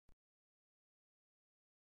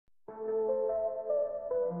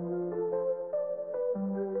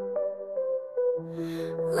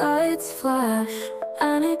Lights flash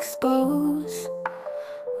and expose,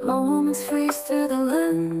 moments freeze through the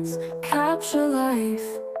lens, capture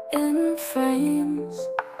life in frames,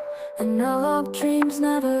 and our dreams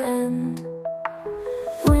never end.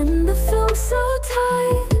 When the film's so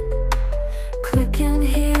tight, click and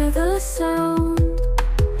hear the sound,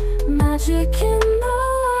 magic in the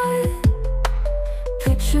light,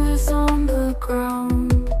 pictures on the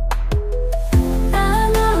ground.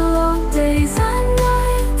 Analog days and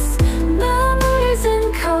nights, memories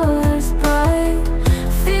in colors bright,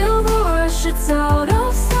 feel the rush, it's out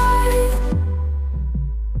of sight.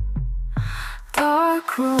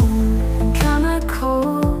 Dark room and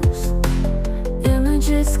chemicals,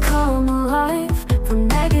 images come alive, from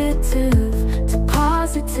negative to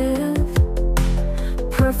positive,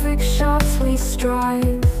 perfect shots we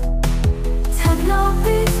strive. Techno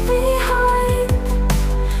beats behind,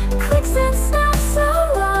 clicks and snaps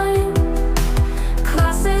align,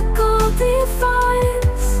 classical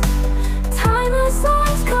defines, timeless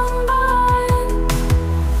lines combine.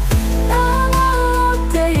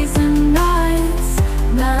 Analog days and nights,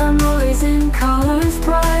 memories in colors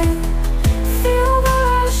bright, feel the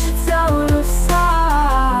rush, it's out of sight.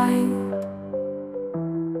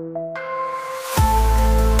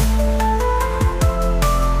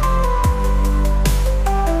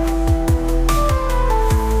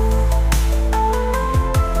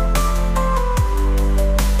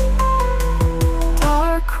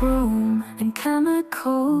 Dark room and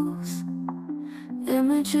chemicals,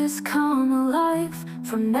 images come alive,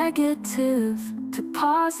 from negative to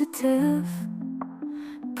positive,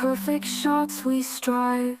 perfect shots we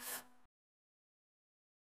strive.